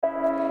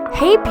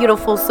Hey,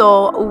 beautiful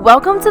soul.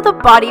 Welcome to the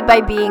Body by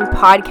Being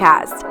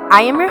podcast.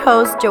 I am your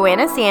host,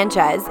 Joanna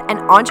Sanchez, an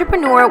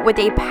entrepreneur with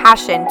a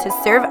passion to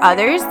serve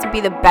others to be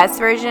the best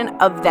version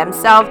of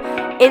themselves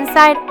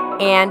inside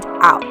and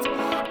out.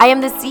 I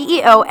am the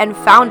CEO and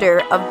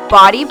founder of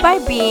Body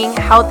by Being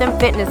Health and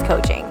Fitness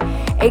Coaching,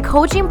 a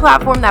coaching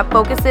platform that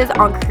focuses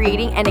on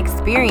creating an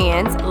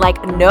experience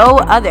like no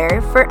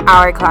other for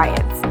our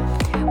clients.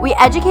 We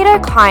educate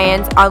our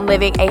clients on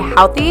living a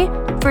healthy,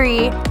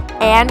 free,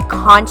 and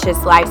conscious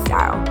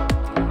lifestyle.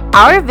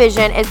 Our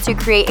vision is to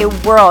create a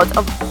world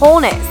of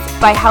wholeness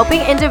by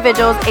helping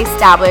individuals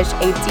establish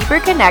a deeper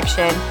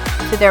connection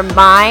to their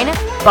mind,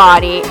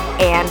 body,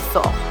 and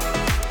soul.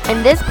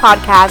 In this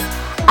podcast,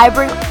 I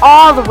bring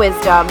all the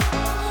wisdom,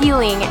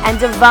 healing, and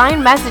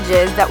divine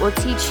messages that will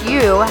teach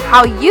you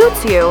how you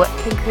too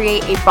can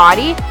create a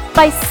body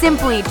by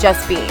simply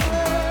just being.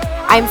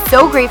 I'm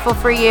so grateful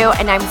for you,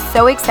 and I'm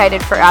so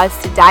excited for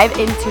us to dive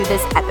into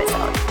this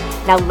episode.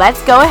 Now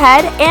let's go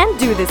ahead and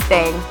do this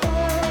thing.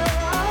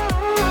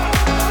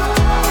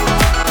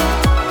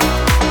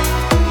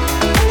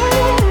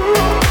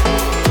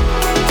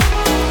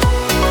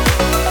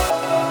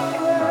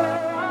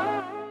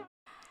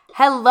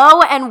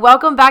 Hello and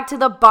welcome back to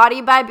the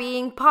Body by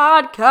Being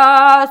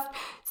podcast.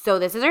 So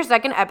this is our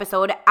second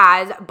episode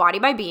as Body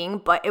by Being,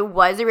 but it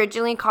was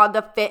originally called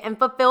the Fit and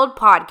Fulfilled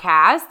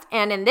podcast.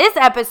 And in this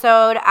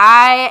episode,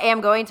 I am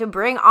going to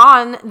bring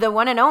on the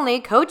one and only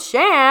Coach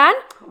Shan.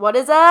 What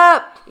is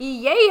up?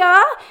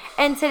 Yeah.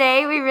 And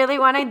today we really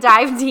want to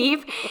dive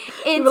deep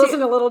into... You listen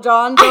to Little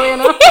John,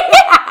 Joanna?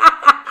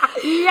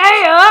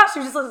 Yeah.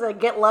 She just listens to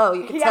Get Low,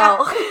 you can tell.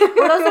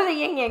 Well, those are the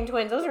Yin Yang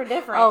twins. Those are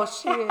different. Oh,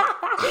 shit.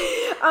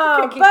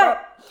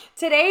 But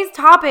today's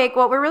topic,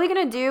 what we're really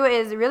going to do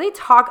is really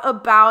talk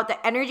about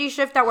the energy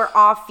shift that we're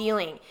all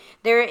feeling.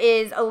 There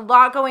is a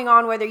lot going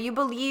on, whether you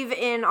believe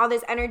in all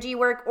this energy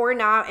work or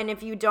not. And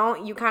if you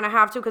don't, you kind of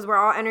have to because we're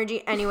all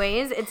energy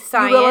anyways. It's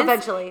science. You will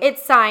eventually.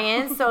 It's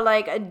science. So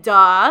like,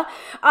 duh.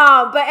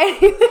 But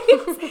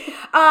anyways,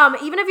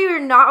 even if you're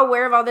not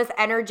aware of all this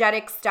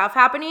energetic stuff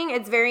happening,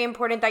 it's very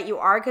important that you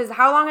are, because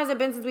how long has it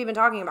been since we've been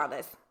talking about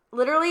this?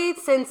 Literally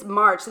since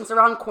March, since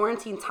around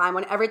quarantine time,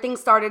 when everything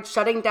started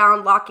shutting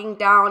down, locking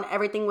down,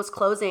 everything was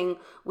closing,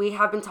 we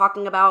have been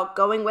talking about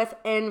going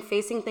within,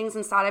 facing things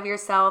inside of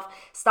yourself.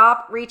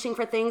 Stop reaching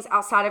for things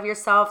outside of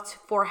yourself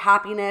for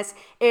happiness.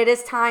 It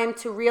is time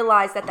to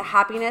realize that the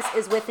happiness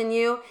is within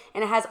you,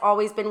 and it has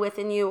always been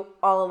within you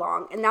all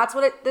along. And that's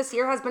what this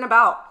year has been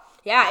about.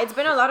 Yeah, it's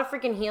been a lot of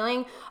freaking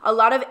healing, a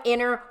lot of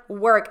inner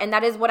work, and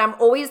that is what I'm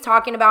always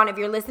talking about. And if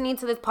you're listening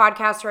to this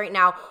podcast right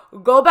now,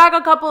 go back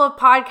a couple of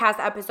podcast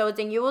episodes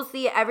and you will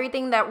see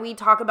everything that we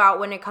talk about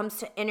when it comes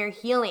to inner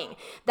healing.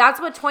 That's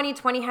what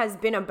 2020 has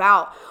been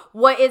about.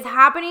 What is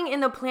happening in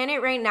the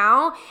planet right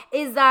now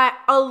is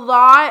that a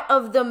lot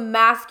of the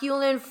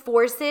masculine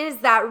forces,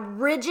 that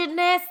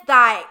rigidness,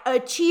 that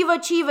achieve,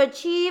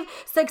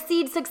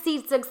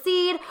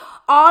 succeed,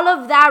 all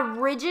of that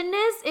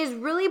rigidness is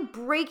really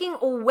breaking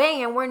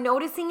away, and we're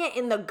noticing it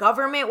in the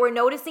government. We're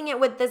noticing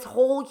it with this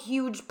whole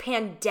huge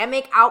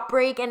pandemic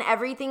outbreak and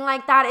everything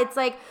like that. It's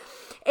like,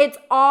 it's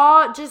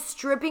all just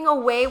stripping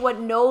away what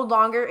no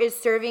longer is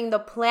serving the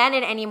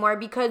planet anymore,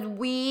 because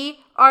we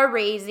are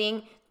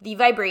raising the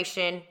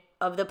vibration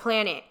of the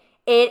planet.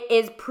 It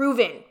is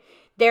proven.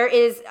 There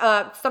is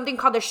something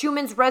called the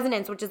Schumann's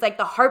resonance, which is like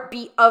the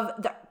heartbeat of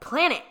the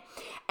planet.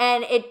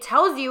 And it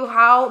tells you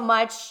how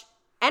much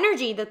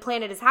energy the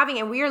planet is having,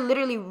 and we are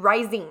literally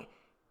rising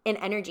in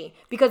energy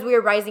because we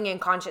are rising in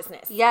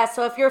consciousness. Yeah,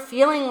 so if you're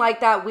feeling like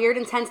that weird,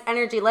 intense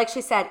energy, like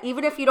she said,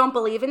 even if you don't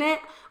believe in it,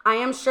 I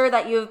am sure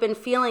that you've been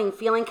feeling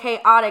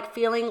chaotic,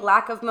 feeling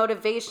lack of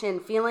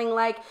motivation, feeling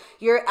like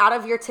you're out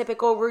of your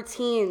typical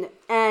routine.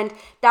 And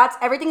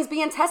everything's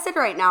being tested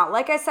right now.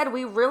 Like I said,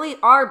 we really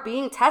are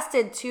being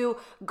tested to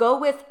go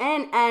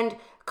within and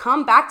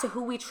come back to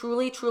who we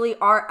truly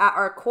are at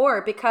our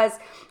core, because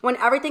when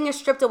everything is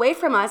stripped away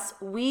from us,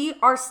 we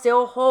are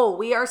still whole.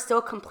 We are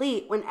still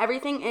complete. When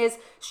everything is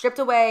stripped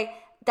away,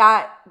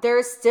 that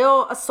there's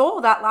still a soul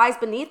that lies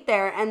beneath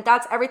there. And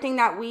that's everything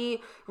that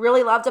we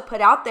really love to put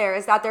out there,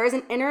 is that there is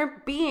an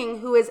inner being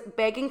who is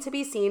begging to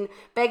be seen,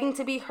 begging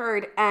to be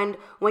heard. And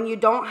when you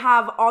don't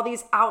have all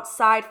these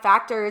outside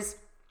factors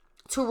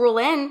to rule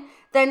in,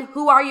 then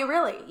who are you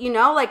really? You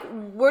know, like,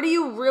 where do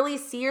you really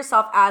see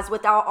yourself as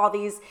without all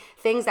these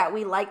things that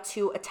we like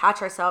to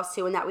attach ourselves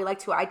to and that we like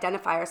to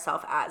identify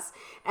ourselves as?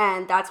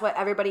 And that's what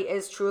everybody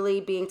is truly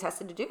being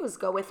tested to do, is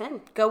go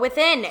within. Go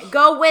within.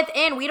 Go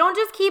within. We don't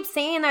just keep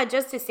saying that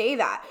just to say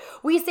that.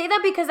 We say that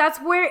because that's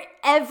where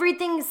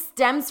everything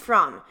stems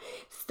from.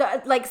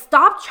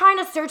 Stop trying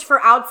to search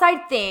for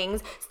outside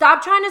things.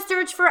 Stop trying to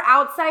search for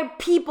outside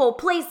people,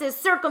 places,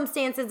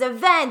 circumstances,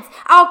 events,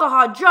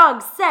 alcohol,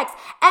 drugs, sex,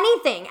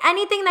 anything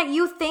anything that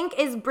you think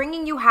is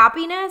bringing you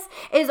happiness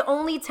is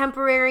only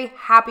temporary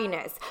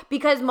happiness,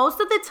 because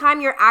most of the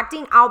time you're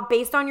acting out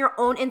based on your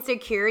own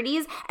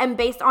insecurities and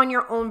based on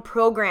your own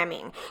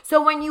programming.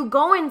 So when you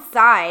go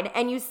inside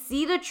and you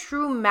see the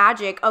true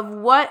magic of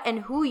what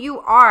and who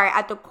you are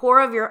at the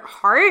core of your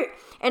heart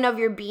and of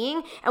your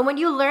being, and when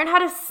you learn how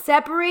to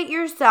separate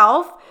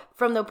yourself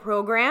from the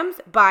programs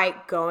by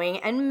going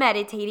and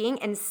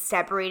meditating and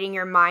separating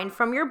your mind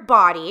from your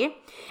body,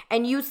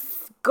 and you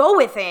go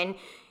within,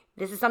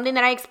 this is something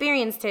that I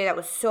experienced today that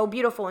was so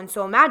beautiful and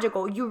so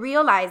magical. You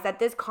realize that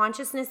this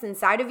consciousness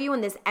inside of you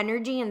and this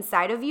energy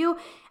inside of you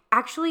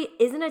actually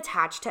isn't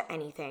attached to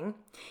anything,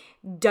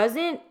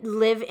 doesn't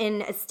live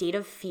in a state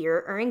of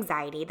fear or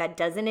anxiety that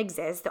doesn't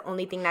exist. The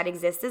only thing that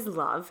exists is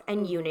love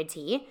and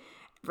unity,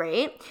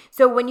 right?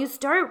 So when you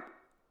start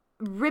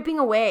ripping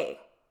away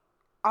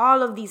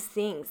all of these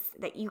things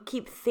that you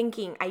keep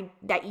thinking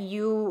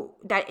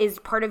that is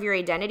part of your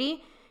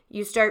identity,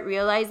 you start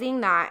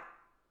realizing that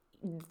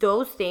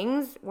those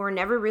things were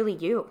never really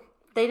you.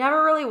 They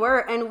never really were.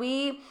 And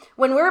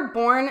when we're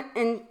born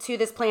into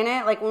this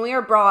planet, like when we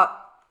are brought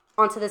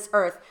onto this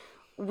earth,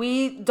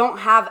 we don't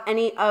have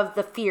any of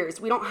the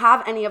fears. We don't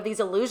have any of these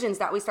illusions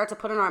that we start to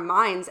put in our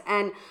minds.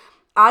 And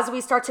as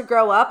we start to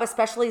grow up,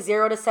 especially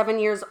 0 to 7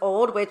 years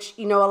old, which,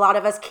 a lot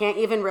of us can't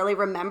even really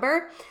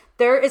remember,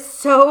 there is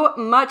so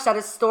much that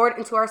is stored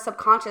into our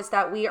subconscious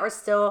that we are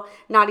still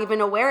not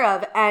even aware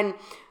of. And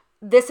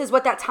this is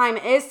what that time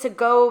is, to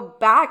go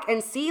back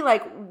and see,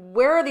 like,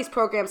 where are these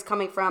programs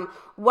coming from?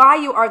 Why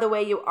you are the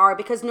way you are?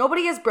 Because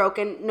nobody is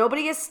broken.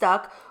 Nobody is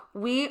stuck.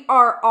 We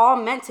are all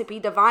meant to be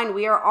divine.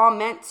 We are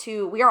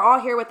all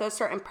here with a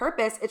certain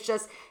purpose. It's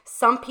just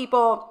some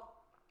people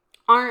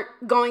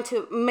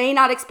may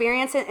not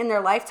experience it in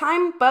their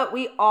lifetime, but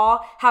we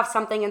all have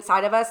something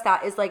inside of us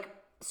that is like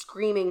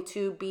screaming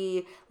to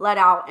be let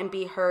out and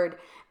be heard.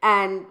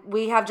 And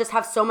we have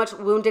so much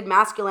wounded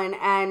masculine.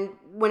 And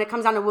when it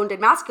comes down to wounded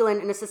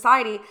masculine in a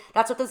society,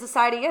 that's what the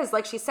society is.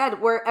 Like she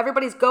said, where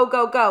everybody's go,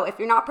 go, go. If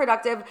you're not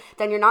productive,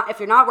 then you're not. If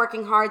you're not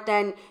working hard,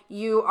 then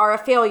you are a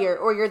failure,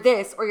 or you're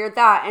this, or you're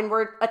that. And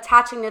we're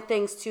attaching to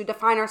things to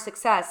define our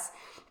success.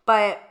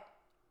 But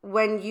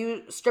when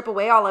you strip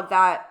away all of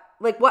that,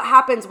 like, what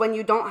happens when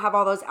you don't have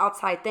all those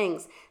outside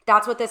things?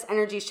 That's what this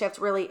energy shift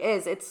really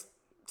is. It's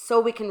so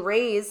we can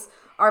raise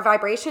our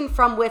vibration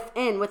from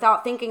within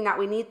without thinking that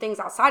we need things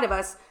outside of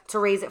us to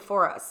raise it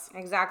for us.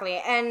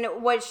 Exactly. And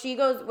what she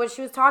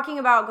was talking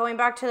about, going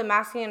back to the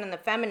masculine and the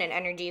feminine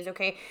energies,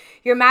 okay?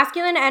 Your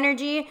masculine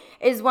energy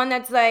is one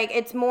that's like,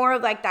 it's more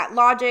of like that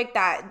logic,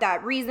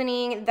 that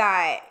reasoning,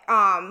 that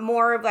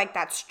more of like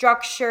that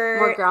structure,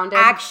 more grounded,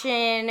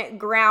 action,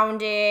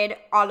 grounded,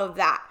 all of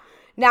that.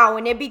 Now,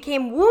 when it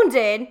became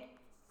wounded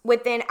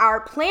within our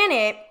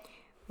planet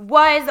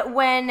was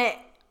when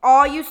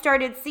all you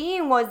started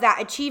seeing was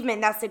that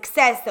achievement, that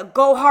success, the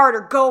go hard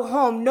or go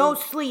home, no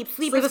sleep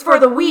is for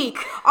the weak,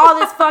 all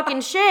this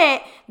fucking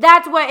shit.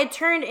 That's what it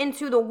turned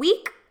into, the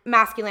weak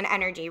masculine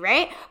energy,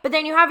 right? But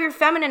then you have your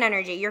feminine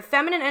energy. Your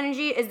feminine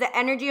energy is the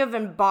energy of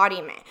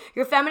embodiment.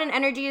 Your feminine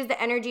energy is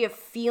the energy of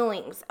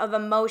feelings, of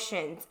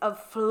emotions, of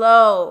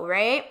flow,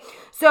 right?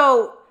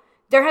 So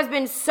there has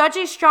been such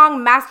a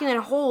strong masculine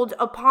hold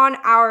upon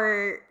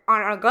our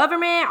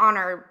government, on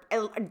our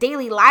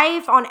daily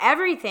life, on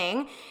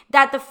everything,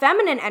 that the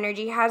feminine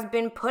energy has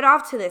been put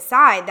off to the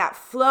side. That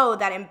flow,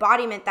 that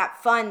embodiment,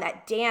 that fun,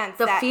 that dance,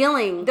 the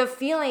feeling,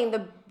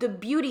 the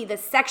beauty, the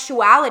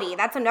sexuality.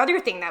 That's another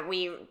thing that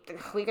we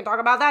could talk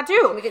about that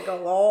too. We could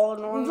go all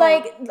and on.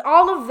 Like,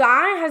 all of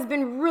that has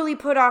been really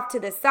put off to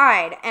the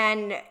side,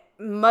 and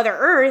Mother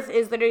Earth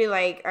is literally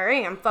like, all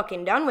right, I'm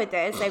fucking done with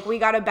this. Like, we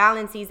got to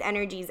balance these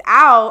energies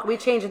out. We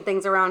changing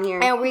things around here.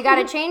 And we got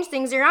to change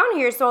things around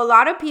here. So a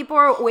lot of people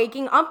are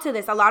waking up to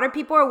this. A lot of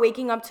people are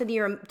waking up to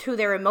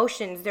their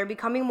emotions. They're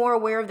becoming more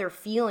aware of their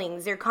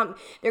feelings. They're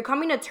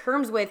coming to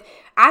terms with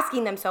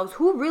asking themselves,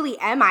 who really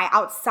am I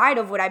outside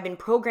of what I've been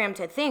programmed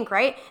to think,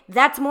 right?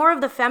 That's more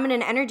of the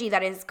feminine energy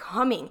that is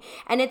coming.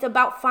 And it's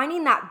about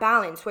finding that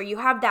balance where you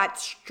have that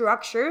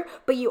structure,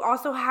 but you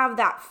also have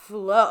that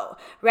flow,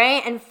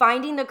 right? And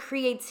finding the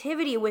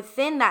creativity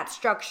within that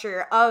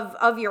structure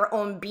of your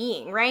own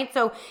being, right?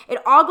 So it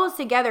all goes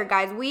together,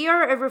 guys. We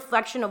are a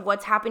reflection of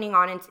what's happening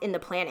in the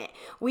planet.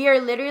 We are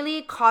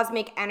literally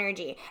cosmic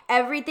energy.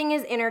 Everything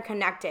is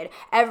interconnected.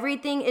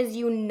 Everything is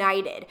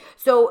united.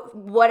 So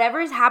whatever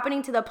is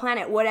happening to the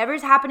planet,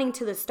 whatever's happening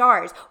to the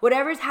stars,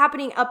 whatever's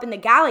happening up in the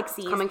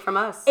galaxies, coming from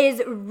us,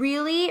 is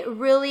really,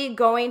 really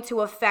going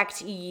to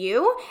affect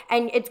you,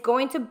 and it's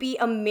going to be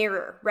a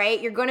mirror,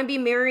 right? You're going to be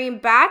mirroring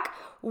back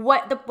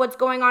what's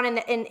going on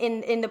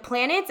in the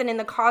planets and in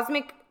the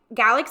cosmic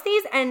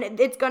galaxies, and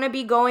it's going to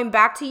be going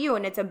back to you,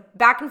 and it's a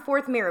back and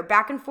forth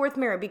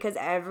mirror, because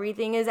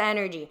everything is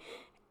energy.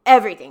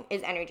 Everything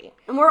is energy.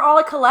 And we're all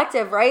a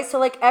collective, right? So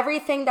like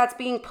everything that's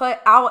being put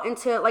out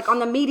into like on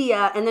the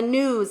media and the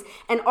news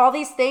and all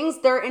these things,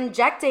 they're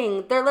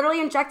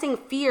literally injecting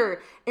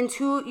fear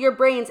into your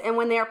brains. And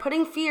when they are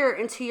putting fear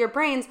into your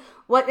brains,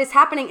 what is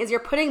happening is you're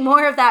putting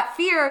more of that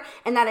fear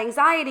and that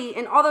anxiety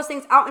and all those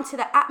things out into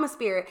the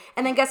atmosphere.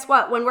 And then guess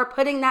what? When we're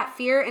putting that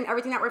fear and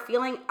everything that we're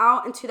feeling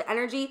out into the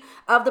energy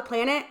of the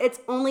planet, it's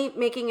only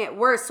making it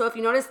worse. So if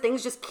you notice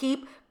things just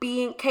keep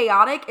being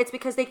chaotic, it's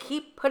because they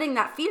keep putting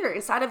that fear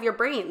inside of your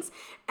brains.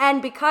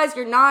 And because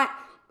you're not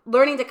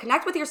learning to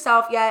connect with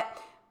yourself yet,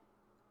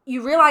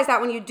 you realize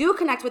that when you do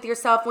connect with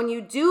yourself, when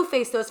you do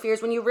face those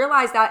fears, when you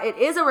realize that it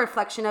is a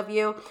reflection of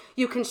you,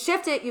 you can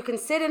shift it, you can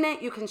sit in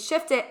it, you can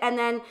shift it, and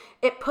then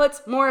it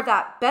puts more of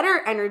that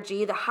better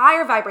energy, the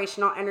higher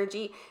vibrational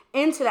energy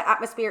into the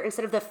atmosphere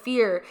instead of the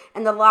fear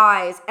and the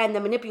lies and the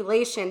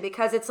manipulation,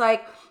 because it's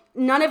like,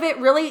 none of it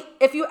really,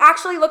 if you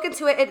actually look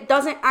into it, it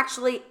doesn't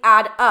actually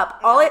add up.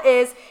 All it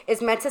is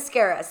meant to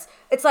scare us.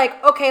 It's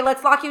like, okay,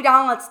 let's lock you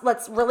down.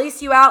 Let's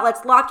release you out.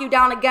 Let's lock you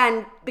down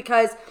again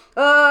because,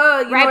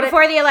 right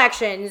before the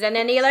elections. And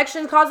then the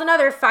elections cause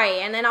another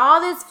fight. And then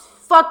all this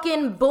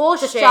fucking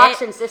bullshit.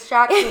 Distractions.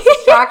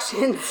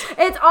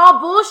 It's all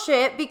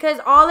bullshit because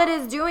all it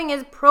is doing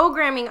is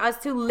programming us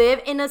to live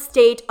in a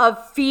state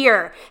of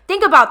fear.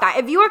 Think about that.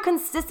 If you are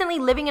consistently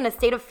living in a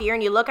state of fear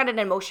and you look at an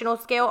emotional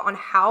scale on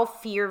how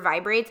fear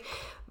vibrates,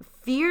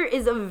 fear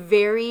is a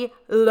very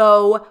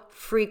low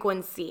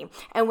frequency.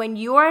 And when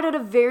you are at a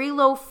very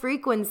low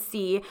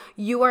frequency,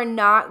 you are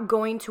not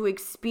going to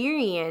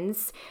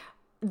experience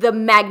the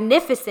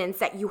magnificence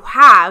that you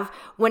have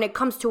when it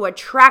comes to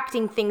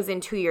attracting things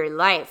into your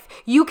life.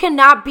 You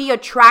cannot be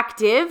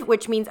attractive,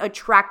 which means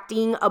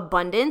attracting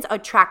abundance,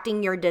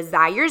 attracting your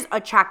desires,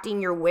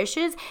 attracting your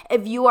wishes,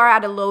 if you are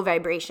at a low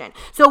vibration.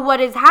 So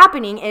what is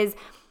happening is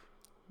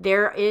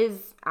there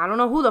is, I don't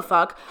know who the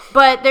fuck,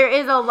 but there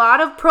is a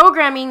lot of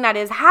programming that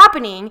is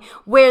happening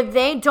where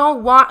they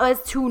don't want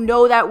us to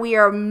know that we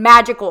are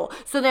magical.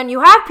 So then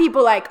you have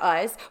people like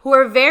us who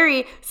are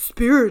very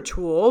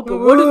spiritual, but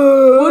what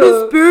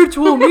does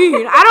spiritual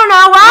mean? I don't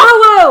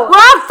know. We're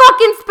all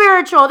fucking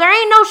spiritual. There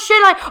ain't no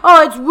shit like,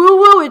 oh, it's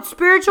woo-woo, it's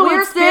spiritual,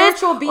 we're it's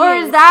spiritual this, beings. or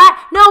is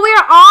that? No, we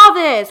are all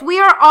this. We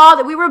are all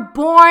that. We were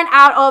born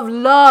out of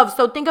love.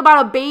 So think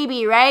about a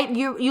baby, right?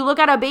 You look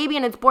at a baby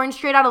and it's born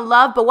straight out of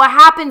love, but what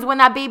happens when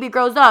that baby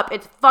grows up?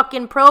 It's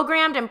fucking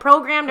programmed,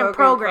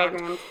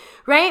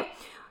 right?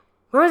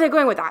 Where was I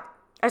going with that?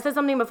 I said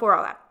something before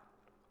all that.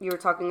 You were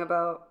talking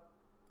about,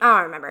 I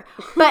don't remember.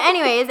 But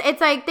anyways,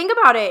 it's like, think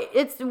about it.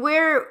 It's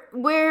where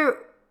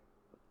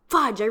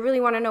fudge, I really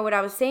want to know what I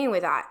was saying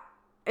with that.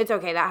 It's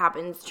okay, that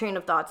happens. Train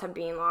of thoughts have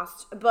been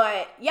lost.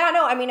 But yeah,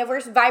 no, I mean, if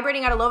we're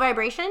vibrating at a low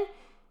vibration,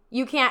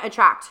 you can't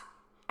attract.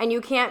 And you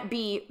can't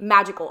be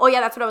magical. Oh, yeah,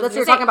 that's what I was saying.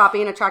 You're talking about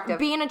being attractive.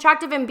 Being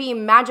attractive and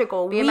being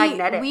magical. Being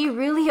magnetic. We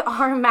really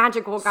are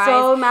magical, guys.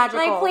 So magical.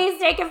 Like, please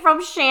take it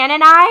from Shan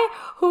and I,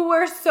 who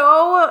were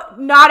so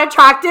not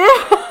attractive.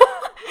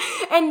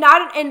 And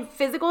not in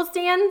physical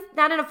stands,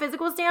 not in a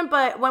physical stand,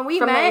 but when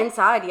we met. From the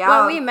inside, yeah.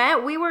 When we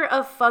met, we were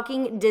a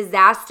fucking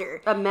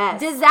disaster. A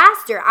mess.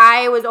 Disaster.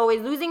 I was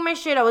always losing my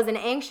shit. I was an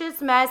anxious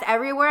mess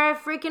everywhere I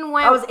freaking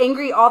went. I was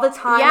angry all the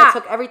time. Yeah. I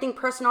took everything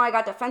personal. I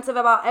got defensive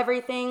about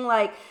everything.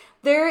 Like,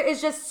 there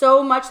is just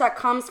so much that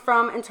comes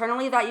from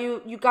internally that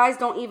you guys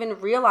don't even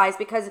realize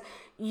because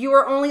you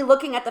are only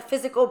looking at the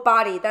physical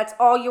body. That's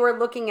all you are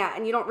looking at.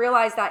 And you don't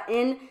realize that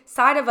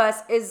inside of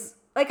us is,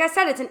 like I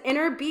said, it's an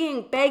inner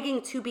being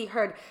begging to be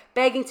heard,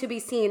 begging to be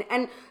seen.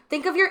 And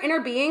think of your inner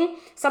being,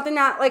 something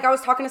that, like, I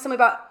was talking to somebody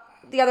about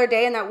the other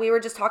day and that we were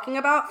just talking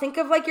about. Think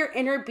of, like, your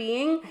inner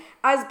being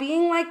as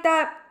being like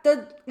that,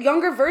 the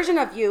younger version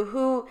of you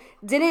who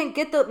didn't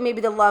get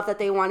maybe the love that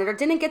they wanted or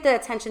didn't get the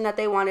attention that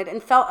they wanted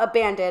and felt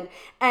abandoned.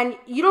 And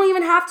you don't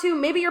even have to,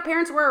 maybe your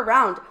parents were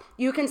around.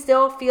 You can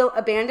still feel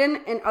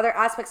abandoned in other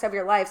aspects of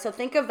your life. So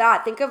think of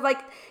that. Think of, like,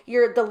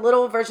 the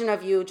little version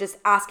of you just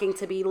asking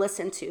to be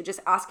listened to, just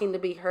asking to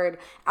be heard,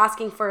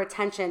 asking for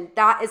attention.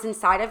 That is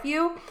inside of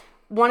you,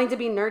 wanting to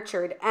be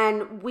nurtured.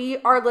 And we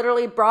are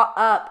literally brought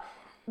up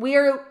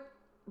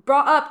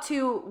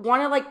to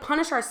want to, like,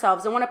 punish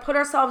ourselves and want to put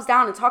ourselves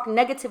down and talk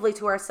negatively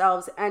to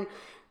ourselves and,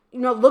 you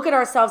know, look at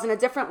ourselves in a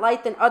different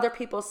light than other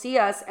people see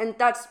us. And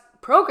that's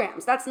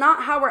programs. That's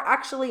not how we're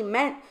actually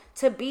meant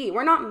to be.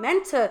 We're not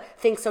meant to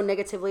think so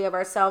negatively of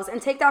ourselves.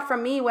 And take that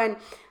from me when,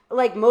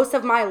 like, most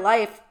of my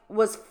life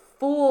was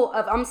full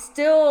of, I'm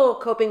still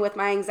coping with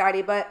my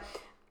anxiety, but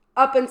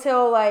up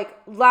until, like,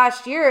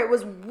 last year, it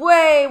was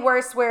way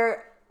worse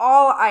where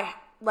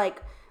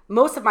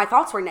most of my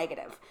thoughts were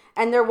negative.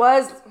 And it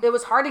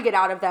was hard to get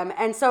out of them.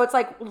 And so it's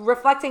like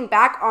reflecting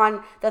back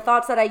on the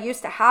thoughts that I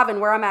used to have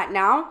and where I'm at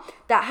now,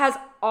 that has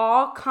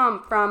all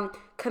come from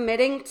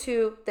committing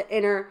to the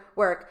inner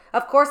work.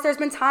 Of course, there's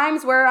been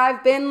times where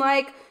I've been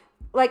like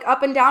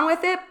up and down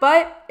with it,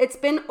 but it's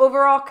been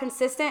overall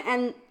consistent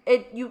and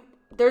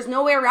there's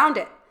no way around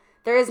it.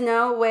 There is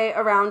no way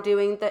around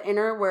doing the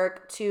inner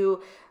work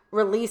to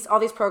release all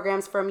these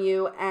programs from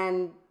you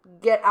and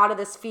get out of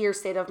this fear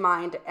state of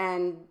mind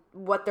and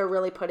what they're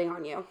really putting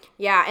on you.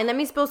 Yeah, and let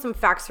me spill some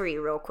facts for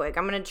you real quick.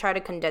 I'm going to try to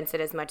condense it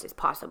as much as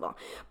possible.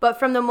 But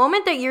from the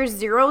moment that you're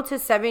 0 to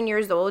 7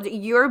 years old,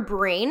 your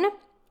brain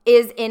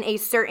is in a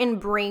certain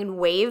brain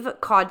wave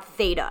called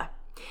theta.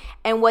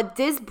 And what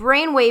this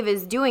brain wave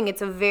is doing,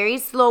 it's a very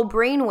slow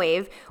brain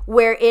wave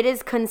where it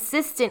is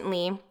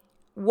consistently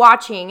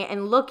watching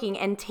and looking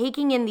and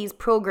taking in these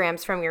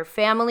programs from your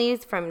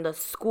families, from the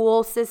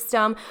school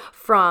system,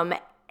 from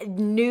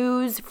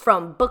news,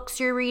 from books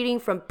you're reading,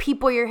 from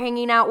people you're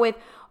hanging out with,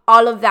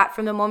 all of that.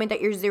 From the moment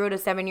that you're 0 to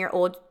 7 years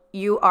old,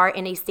 you are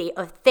in a state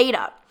of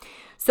theta.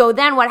 So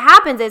then what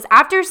happens is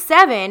after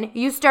 7,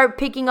 you start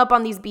picking up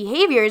on these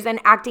behaviors and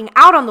acting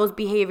out on those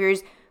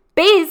behaviors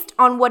based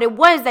on what it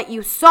was that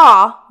you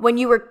saw when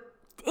you were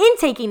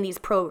intaking these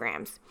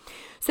programs.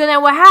 So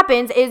then what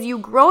happens is you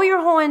grow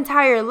your whole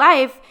entire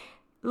life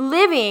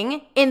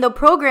living in the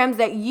programs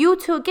that you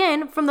took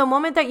in from the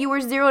moment that you were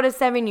 0 to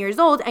 7 years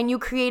old, and you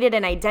created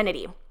an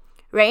identity,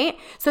 right?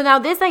 So now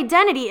this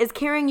identity is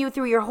carrying you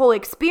through your whole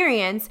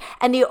experience,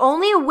 and the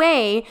only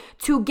way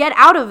to get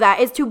out of that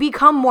is to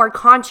become more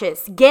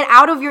conscious. Get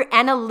out of your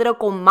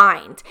analytical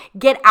mind.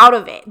 Get out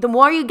of it. The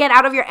more you get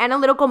out of your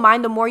analytical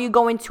mind, the more you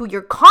go into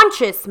your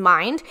conscious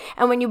mind,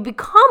 and when you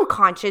become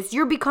conscious,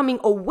 you're becoming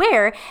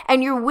aware,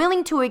 and you're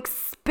willing to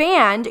expand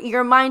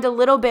your mind a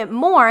little bit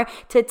more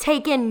to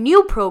take in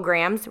new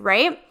programs,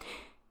 right?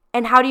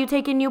 And how do you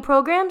take in new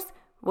programs?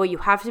 Well, you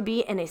have to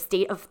be in a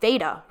state of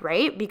theta,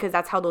 right? Because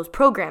that's how those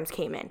programs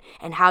came in.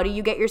 And how do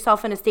you get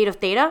yourself in a state of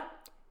theta?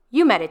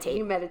 You meditate.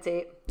 You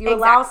meditate. You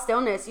allow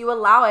stillness. You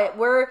allow it.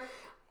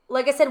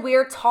 Like I said,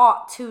 we're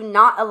taught to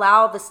not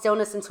allow the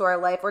stillness into our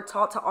life. We're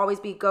taught to always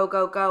be go,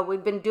 go, go.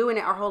 We've been doing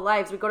it our whole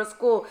lives. We go to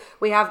school.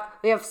 We have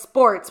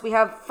sports. We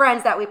have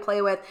friends that we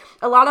play with.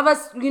 A lot of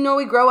us,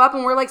 we grow up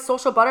and we're like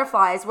social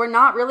butterflies. We're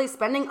not really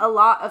spending a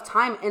lot of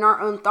time in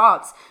our own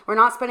thoughts. We're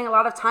not spending a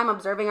lot of time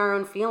observing our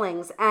own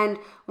feelings. And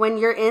when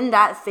you're in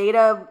that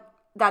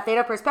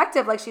theta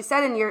perspective, like she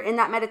said, and you're in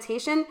that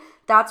meditation,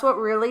 that's what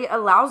really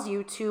allows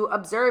you to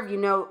observe,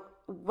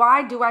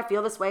 why do I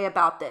feel this way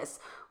about this?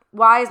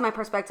 Why is my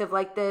perspective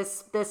like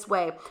this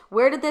way?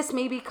 Where did this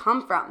maybe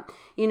come from?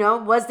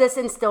 Was this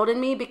instilled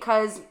in me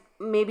because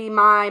maybe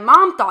my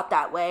mom thought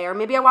that way, or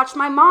maybe I watched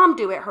my mom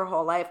do it her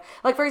whole life?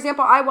 Like, for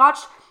example, I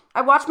watched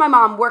my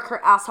mom work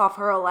her ass off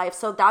her whole life,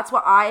 so that's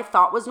what I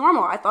thought was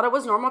normal. I thought it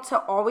was normal to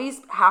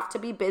always have to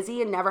be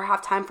busy and never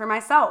have time for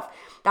myself.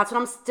 That's what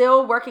I'm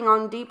still working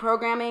on,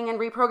 deprogramming and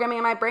reprogramming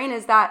in my brain,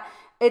 is that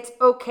it's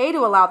okay to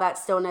allow that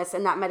stillness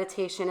and that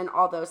meditation and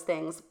all those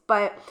things.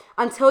 But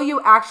until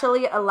you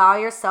actually allow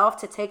yourself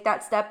to take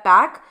that step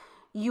back,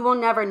 you will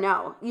never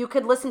know. You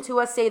could listen to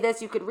us say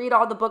this. You could read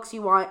all the books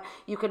you want.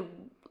 You could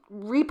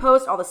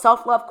repost all the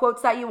self-love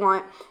quotes that you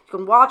want. You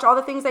can watch all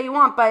the things that you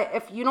want. But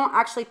if you don't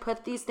actually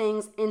put these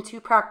things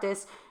into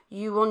practice,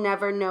 you will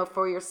never know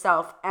for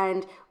yourself.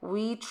 And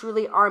we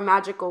truly are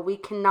magical. We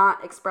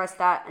cannot express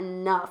that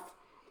enough.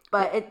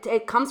 But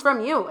it comes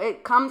from you.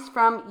 It comes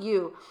from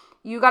you.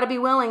 You got to be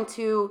willing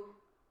to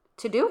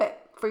do it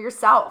for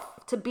yourself,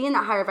 to be in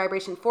that higher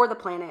vibration for the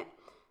planet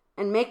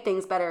and make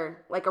things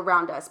better, like,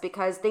 around us,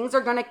 because things are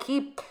going to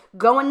keep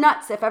going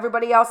nuts if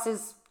everybody else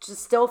is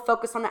just still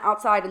focused on the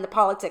outside and the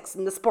politics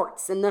and the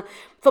sports and the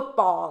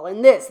football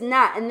and this and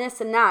that and this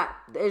and that.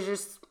 It's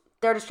just,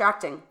 they're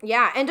distracting.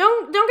 Yeah, and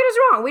don't get us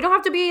wrong. We don't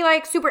have to be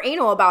like super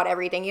anal about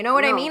everything. You know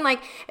what I mean?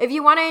 Like, if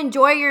you want to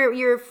enjoy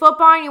your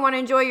football and you want to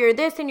enjoy your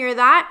this and your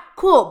that,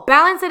 cool.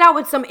 Balance it out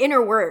with some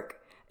inner work.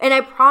 And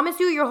I promise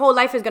you, your whole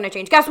life is going to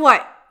change. Guess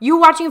what? You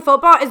watching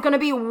football is going to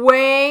be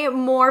way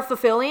more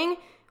fulfilling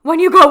when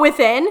you go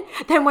within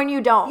than when you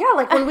don't. Yeah,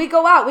 like when we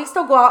go out, we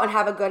still go out and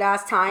have a good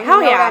ass time. Hell,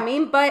 you know yeah. what I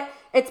mean? But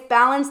it's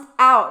balanced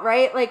out,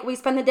 right? Like, we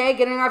spend the day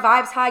getting our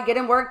vibes high,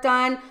 getting work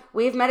done.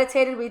 We've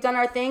meditated, we've done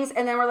our things.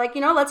 And then we're like,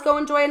 let's go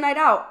enjoy a night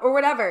out or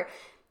whatever.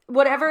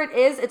 Whatever it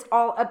is, it's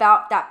all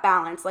about that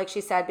balance, like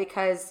she said,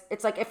 because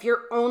it's like if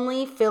you're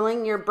only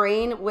filling your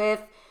brain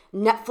with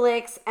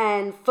Netflix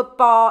and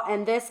football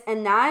and this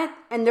and that,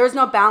 and there's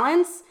no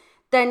balance,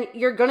 then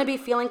you're going to be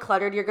feeling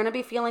cluttered. You're going to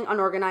be feeling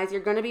unorganized.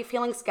 You're going to be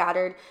feeling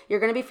scattered.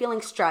 You're going to be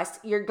feeling stressed.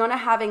 You're going to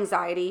have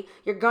anxiety.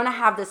 You're going to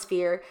have this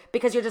fear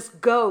because you're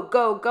just go,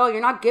 go, go. You're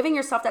not giving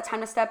yourself that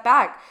time to step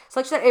back.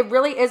 So like I said, it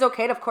really is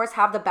okay to, of course,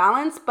 have the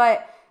balance,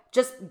 but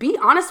just be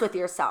honest with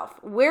yourself.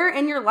 Where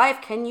in your life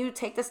can you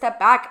take the step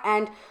back,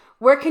 and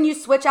where can you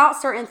switch out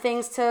certain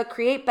things to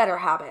create better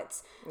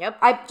habits? Yep.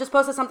 I just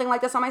posted something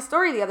like this on my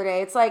story the other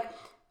day. It's like,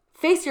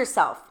 face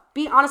yourself.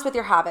 Be honest with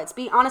your habits.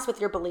 Be honest with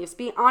your beliefs.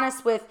 Be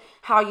honest with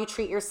how you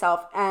treat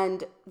yourself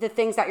and the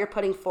things that you're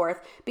putting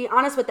forth. Be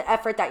honest with the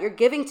effort that you're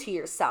giving to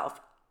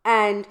yourself,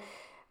 and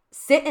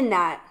sit in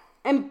that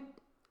and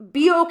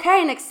be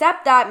okay and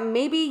accept that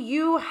maybe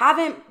you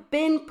haven't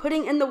been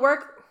putting in the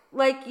work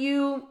like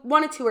you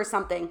wanted to or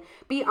something.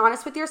 Be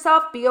honest with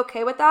yourself. Be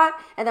okay with that.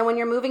 And then when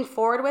you're moving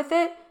forward with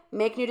it,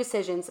 make new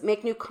decisions,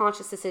 make new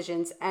conscious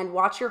decisions, and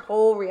watch your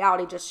whole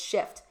reality just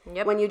shift.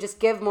 Yep. When you just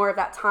give more of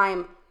that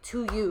time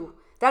to you.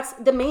 That's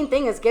the main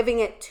thing, is giving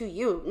it to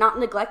you, not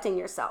neglecting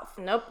yourself.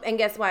 Nope. And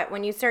guess what?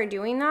 When you start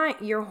doing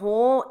that, your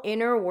whole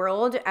inner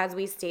world, as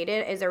we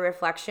stated, is a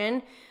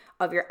reflection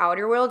of your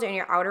outer world, and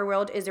your outer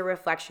world is a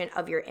reflection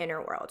of your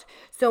inner world.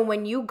 So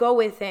when you go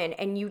within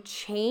and you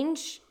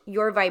change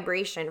your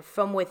vibration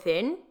from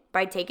within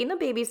by taking the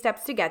baby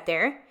steps to get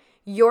there,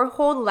 your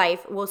whole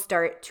life will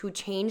start to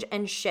change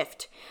and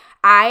shift.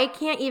 I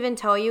can't even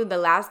tell you the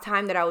last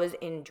time that I was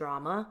in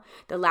drama,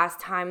 the last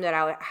time that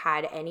I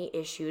had any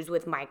issues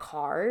with my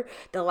car,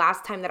 the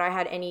last time that I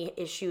had any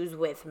issues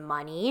with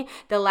money,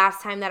 the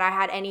last time that I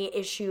had any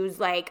issues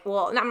like,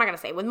 well, I'm not going to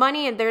say with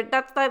money, and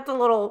that's a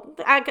little,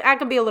 I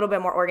could be a little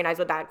bit more organized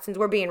with that since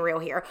we're being real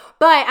here.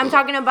 But I'm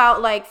talking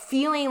about like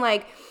feeling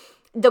like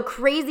the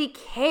crazy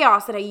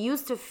chaos that I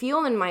used to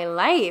feel in my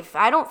life.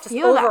 I don't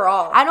feel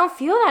overall. I don't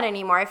feel that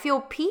anymore. I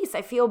feel peace.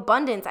 I feel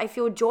abundance. I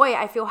feel joy.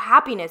 I feel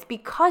happiness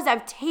because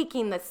I've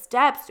taken the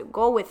steps to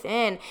go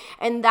within.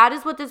 And that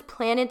is what this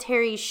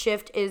planetary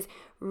shift is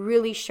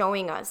really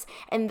showing us.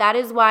 And that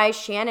is why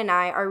Shan and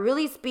I are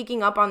really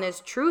speaking up on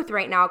this truth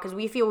right now, because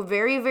we feel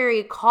very,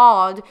 very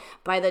called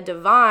by the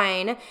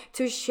divine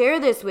to share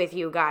this with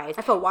you guys.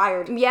 I feel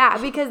wired. Yeah,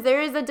 because there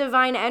is a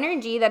divine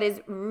energy that is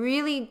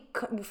really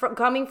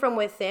coming from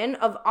within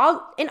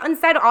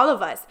inside all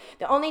of us.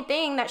 The only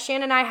thing that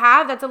Shan and I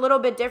have that's a little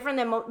bit different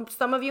than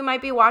some of you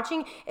might be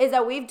watching is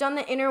that we've done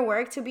the inner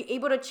work to be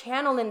able to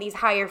channel in these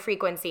higher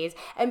frequencies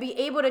and be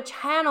able to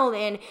channel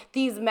in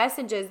these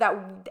messages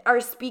that are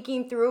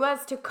speaking through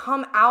us to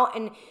come out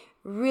and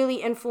really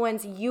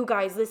influence you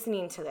guys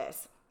listening to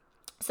this.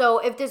 So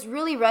if this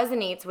really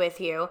resonates with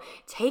you,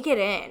 take it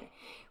in.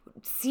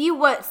 See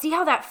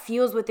how that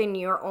feels within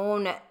your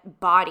own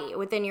body,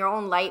 within your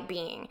own light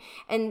being.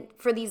 And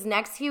for these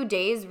next few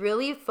days,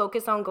 really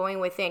focus on going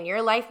within.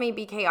 Your life may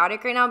be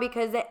chaotic right now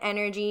because the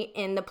energy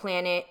in the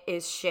planet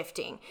is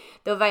shifting.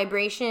 The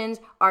vibrations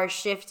are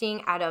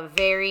shifting at a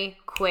very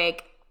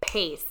quick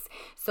pace.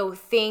 So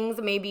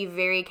things may be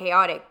very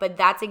chaotic, but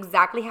that's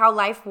exactly how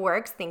life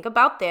works. Think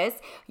about this.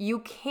 You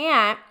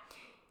can't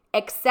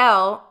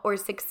excel or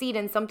succeed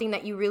in something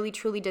that you really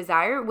truly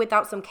desire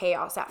without some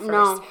chaos at first.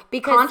 No,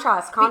 because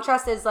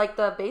contrast is like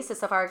the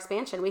basis of our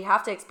expansion. We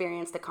have to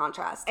experience the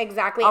contrast.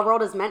 Exactly. Our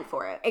world is meant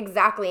for it.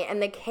 Exactly.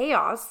 And the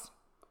chaos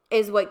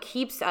is what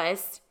keeps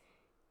us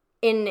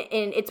in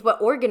it's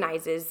what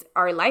organizes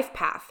our life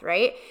path,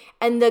 right?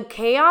 And the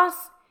chaos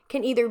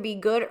can either be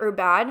good or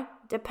bad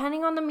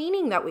depending on the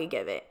meaning that we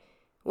give it.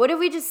 What if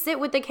we just sit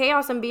with the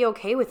chaos and be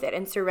okay with it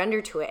and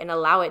surrender to it and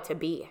allow it to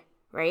be,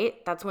 right?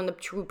 That's when the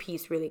true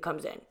peace really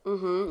comes in.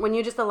 Mm-hmm. When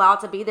you just allow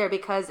it to be there,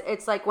 because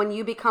it's like when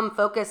you become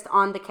focused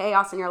on the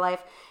chaos in your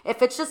life,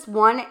 if it's just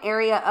one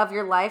area of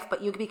your life,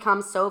 but you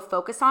become so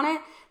focused on it,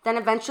 then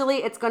eventually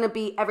it's going to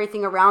be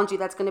everything around you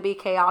that's going to be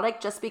chaotic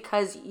just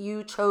because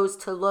you chose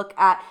to look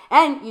at,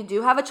 and you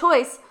do have a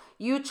choice,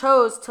 you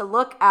chose to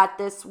look at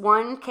this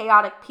one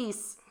chaotic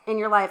piece in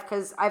your life,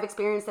 because I've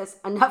experienced this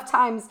enough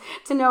times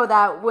to know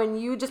that when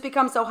you just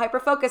become so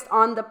hyper-focused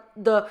on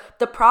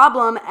the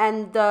problem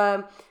and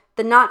the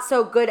not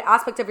so good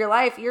aspect of your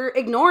life, you're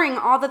ignoring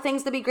all the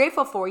things to be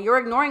grateful for. You're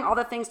ignoring all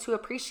the things to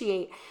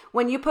appreciate.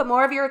 When you put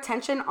more of your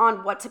attention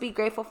on what to be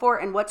grateful for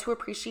and what to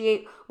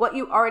appreciate, what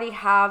you already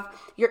have,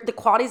 the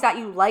qualities that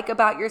you like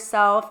about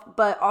yourself,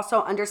 but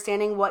also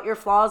understanding what your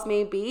flaws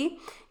may be,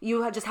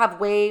 you just have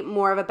way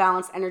more of a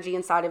balanced energy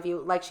inside of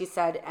you, like she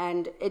said,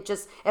 and it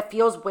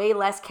feels way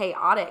less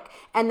chaotic.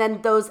 And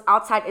then those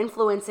outside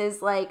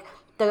influences like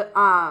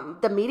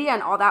the media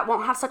and all that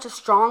won't have such a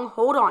strong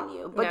hold on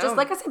you. But just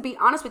like I said, be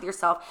honest with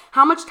yourself.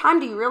 How much time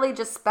do you really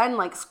just spend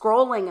like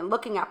scrolling and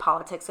looking at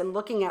politics and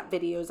looking at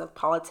videos of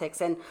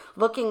politics and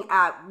looking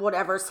at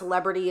whatever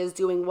celebrity is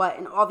doing what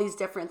and all these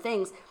different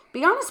things?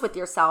 Be honest with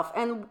yourself.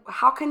 And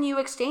how can you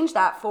exchange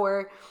that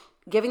for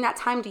giving that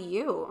time to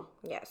you?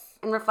 Yes.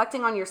 And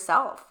reflecting on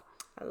yourself.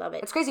 I love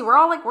it. It's crazy.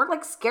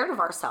 We're scared of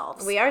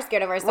ourselves. We are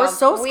scared of ourselves. We're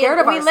so scared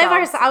of ourselves. We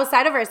live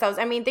outside of ourselves.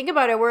 I mean, think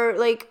about it. We're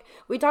like,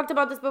 we talked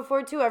about this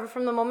before too. Ever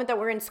from the moment that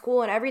we're in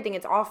school and everything,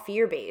 it's all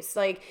fear-based.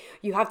 Like,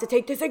 you have to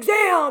take this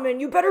exam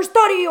and you better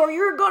study or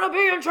you're gonna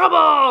be in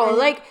trouble.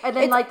 And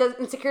then the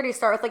insecurities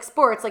start with like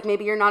sports. Like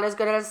maybe you're not as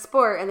good at a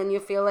sport, and then you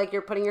feel like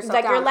you're putting yourself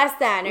like down. You're less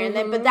than, and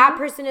then but that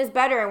person is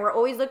better, and we're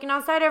always looking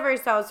outside of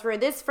ourselves for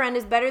this friend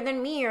is better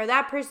than me or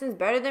that person's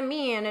better than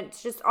me, and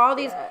it's just all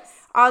these. Yes.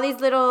 All these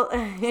little...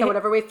 So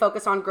whatever we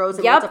focus on grows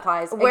and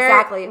multiplies.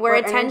 Exactly. Where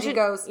attention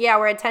goes. Yeah,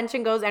 where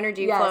attention goes,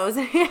 energy flows.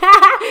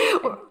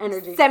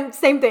 Energy.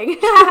 Same thing.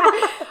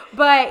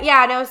 But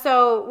yeah, no,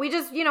 so we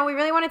just, we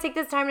really want to take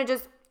this time to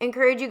just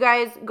encourage you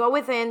guys, go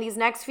within. These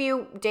next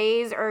few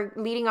days or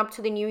leading up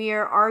to the new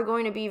year are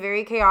going to be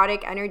very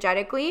chaotic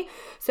energetically.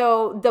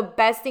 So the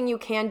best thing you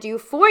can do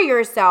for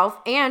yourself,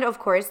 and of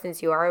course,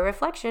 since you are a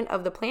reflection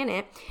of the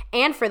planet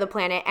and for the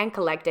planet and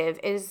collective,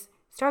 is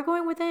start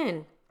going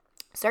within.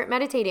 Start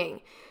meditating.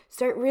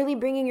 Start really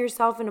bringing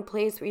yourself in a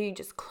place where you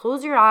just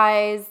close your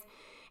eyes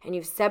and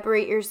you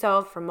separate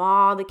yourself from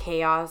all the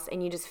chaos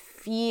and you just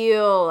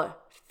feel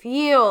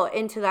Feel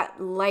into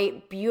that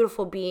light,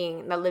 beautiful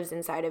being that lives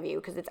inside of you,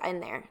 because it's in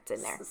there. It's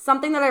in there.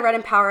 Something that I read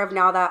in Power of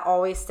Now that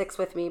always sticks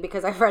with me,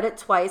 because I've read it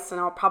twice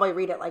and I'll probably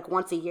read it like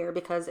once a year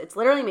because it's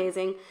literally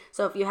amazing.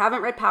 So if you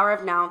haven't read Power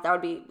of Now,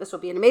 this would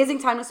be an amazing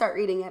time to start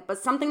reading it. But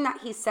something that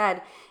he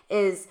said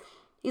is,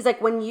 he's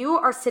like, when you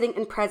are sitting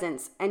in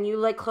presence and you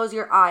like close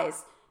your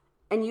eyes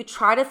and you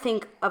try to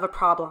think of a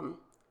problem,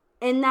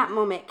 in that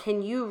moment,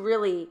 can you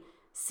really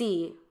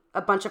see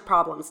a bunch of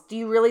problems? Do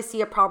you really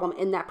see a problem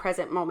in that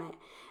present moment?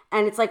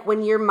 And it's like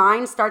when your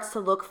mind starts to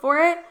look for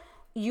it,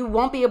 you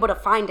won't be able to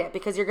find it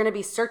because you're going to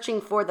be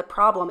searching for the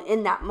problem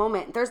in that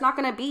moment. There's not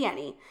going to be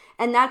any.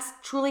 And that's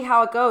truly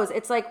how it goes.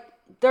 It's like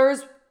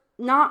there's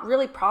not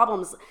really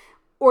problems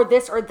or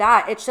this or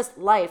that. It's just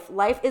life.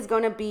 Life is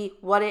going to be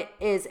what it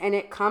is. And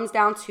it comes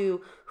down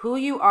to who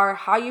you are,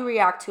 how you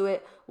react to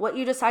it, what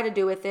you decide to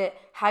do with it,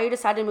 how you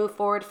decide to move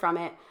forward from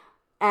it.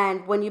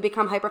 And when you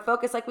become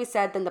hyper-focused, like we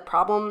said, then the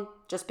problem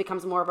just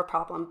becomes more of a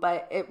problem.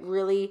 But it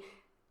really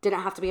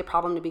didn't have to be a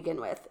problem to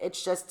begin with.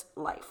 It's just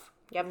life.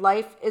 Yep.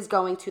 Life is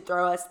going to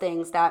throw us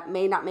things that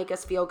may not make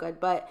us feel good,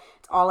 but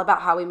it's all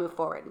about how we move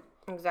forward.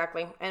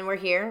 Exactly. And we're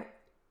here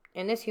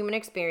in this human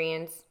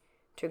experience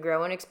to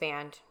grow and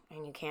expand.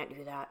 And you can't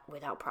do that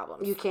without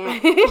problems. You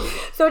can't.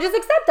 So just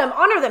accept them,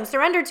 honor them,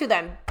 surrender to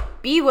them.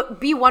 Be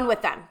one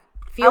with them.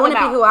 I wouldn't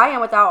be who I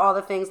am without all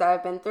the things that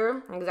I've been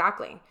through.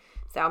 Exactly.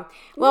 So,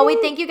 well,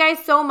 we thank you guys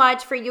so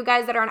much. For you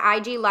guys that are on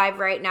IG Live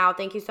right now,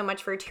 thank you so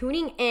much for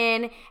tuning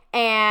in.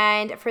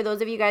 And for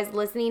those of you guys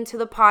listening to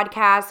the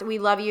podcast, we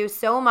love you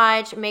so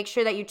much. Make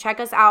sure that you check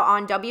us out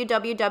on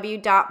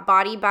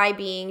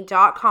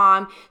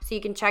www.bodybybeing.com so you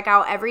can check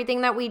out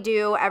everything that we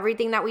do,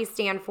 everything that we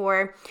stand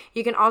for.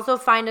 You can also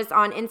find us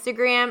on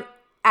Instagram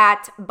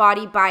at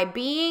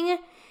bodybybeing.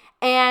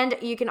 And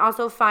you can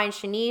also find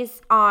Shanice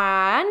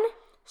on...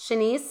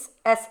 Shanice,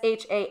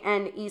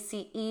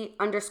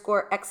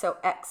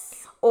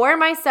 SHANECE_XOX. Or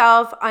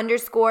myself,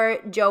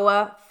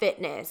 _Joa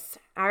Fitness.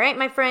 All right,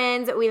 my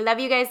friends, we love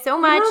you guys so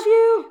much. We love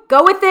you.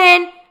 Go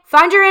within,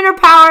 find your inner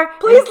power.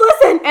 Please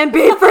listen. And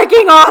be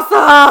freaking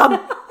awesome.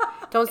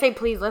 Don't say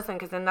please listen,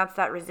 because then that's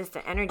that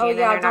resistant energy, and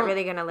then they're not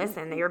really going to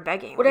listen. You're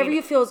begging. Whatever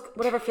feels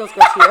good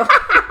to you.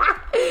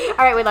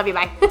 All right, we love you.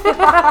 Bye.